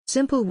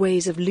Simple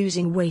ways of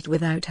losing weight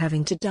without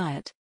having to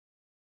diet.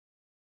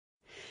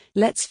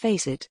 Let's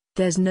face it,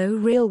 there's no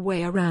real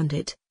way around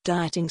it.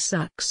 Dieting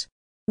sucks.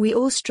 We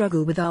all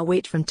struggle with our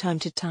weight from time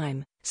to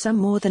time, some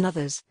more than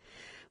others.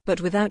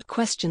 But without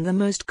question the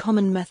most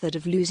common method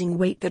of losing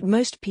weight that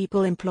most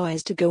people employ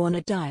is to go on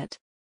a diet.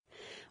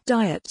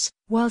 Diets,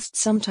 whilst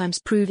sometimes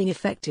proving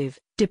effective,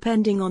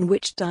 depending on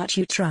which diet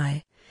you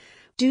try,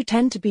 do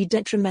tend to be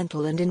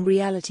detrimental and in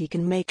reality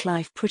can make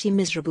life pretty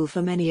miserable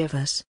for many of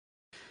us.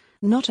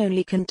 Not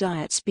only can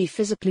diets be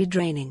physically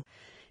draining,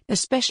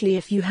 especially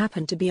if you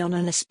happen to be on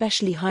an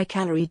especially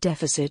high-calorie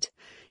deficit,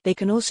 they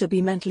can also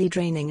be mentally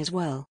draining as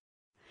well.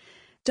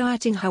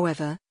 Dieting,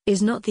 however,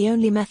 is not the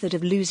only method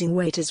of losing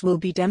weight, as we'll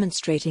be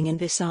demonstrating in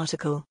this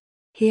article.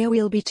 Here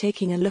we'll be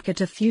taking a look at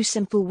a few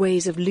simple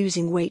ways of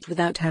losing weight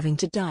without having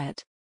to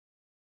diet.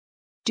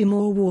 Do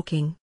more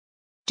walking.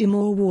 Do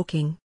more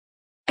walking.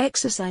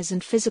 Exercise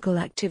and physical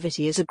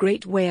activity is a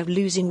great way of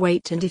losing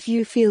weight, and if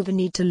you feel the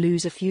need to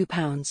lose a few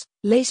pounds,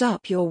 lace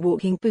up your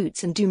walking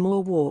boots and do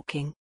more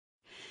walking.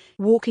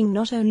 Walking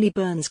not only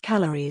burns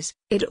calories,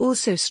 it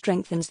also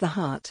strengthens the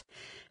heart,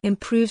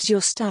 improves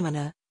your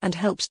stamina, and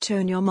helps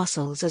tone your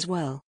muscles as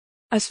well.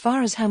 As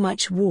far as how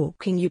much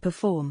walking you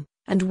perform,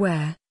 and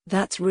where,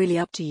 that's really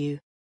up to you.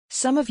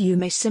 Some of you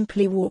may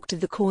simply walk to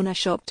the corner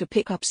shop to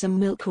pick up some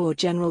milk or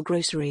general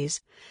groceries.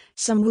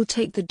 Some will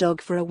take the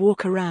dog for a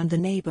walk around the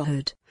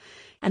neighborhood.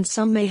 And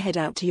some may head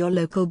out to your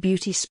local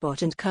beauty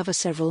spot and cover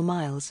several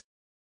miles.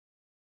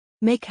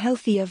 Make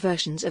healthier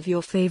versions of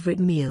your favorite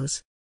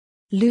meals.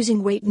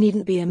 Losing weight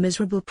needn't be a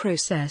miserable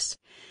process,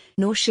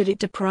 nor should it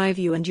deprive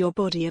you and your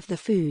body of the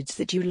foods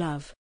that you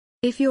love.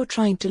 If you're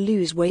trying to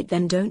lose weight,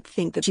 then don't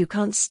think that you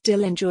can't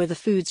still enjoy the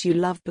foods you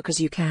love, because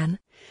you can,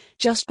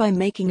 just by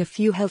making a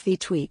few healthy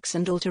tweaks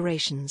and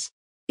alterations.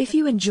 If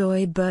you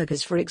enjoy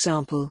burgers, for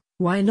example,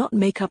 why not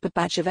make up a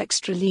batch of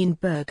extra lean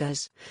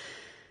burgers?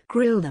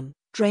 Grill them,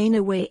 drain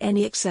away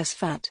any excess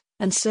fat,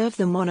 and serve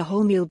them on a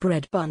wholemeal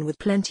bread bun with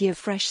plenty of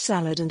fresh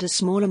salad and a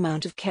small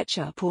amount of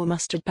ketchup or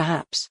mustard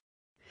perhaps.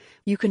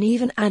 You can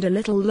even add a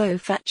little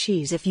low-fat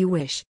cheese if you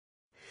wish.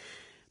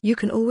 You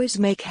can always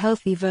make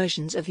healthy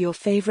versions of your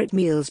favorite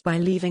meals by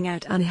leaving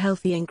out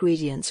unhealthy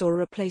ingredients or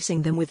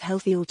replacing them with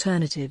healthy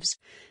alternatives,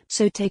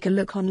 so take a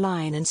look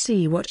online and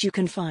see what you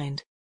can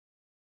find.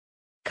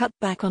 Cut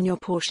back on your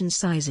portion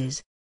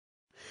sizes.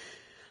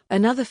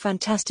 Another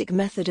fantastic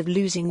method of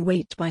losing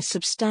weight by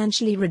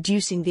substantially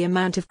reducing the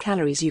amount of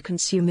calories you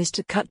consume is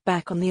to cut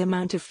back on the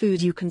amount of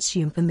food you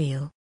consume per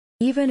meal.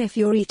 Even if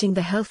you're eating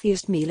the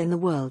healthiest meal in the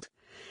world,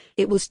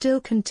 it will still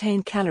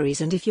contain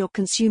calories, and if you're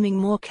consuming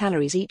more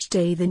calories each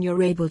day than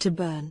you're able to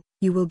burn,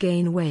 you will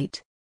gain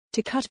weight.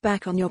 To cut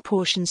back on your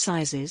portion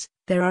sizes,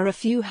 there are a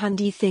few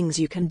handy things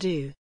you can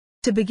do.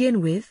 To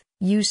begin with,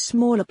 use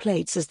smaller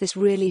plates, as this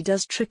really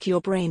does trick your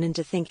brain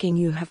into thinking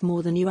you have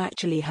more than you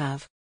actually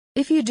have.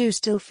 If you do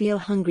still feel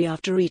hungry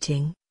after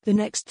eating, the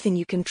next thing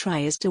you can try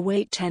is to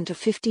wait 10 to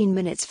 15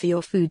 minutes for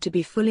your food to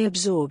be fully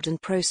absorbed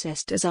and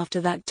processed, as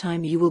after that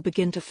time you will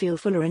begin to feel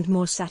fuller and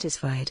more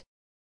satisfied.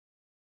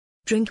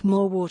 Drink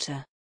more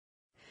water.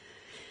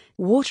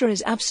 Water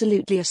is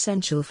absolutely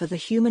essential for the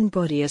human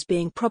body, as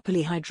being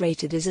properly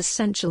hydrated is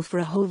essential for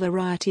a whole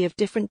variety of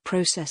different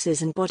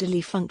processes and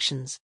bodily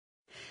functions.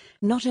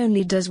 Not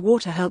only does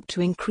water help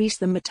to increase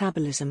the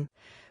metabolism,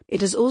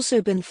 it has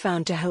also been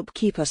found to help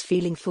keep us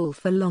feeling full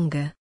for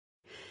longer.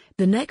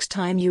 The next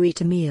time you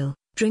eat a meal,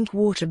 drink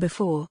water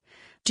before,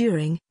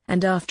 during,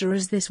 and after,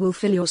 as this will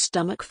fill your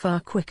stomach far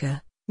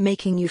quicker,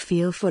 making you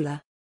feel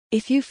fuller.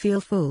 If you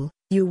feel full,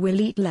 you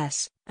will eat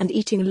less, and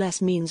eating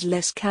less means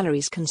less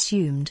calories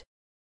consumed.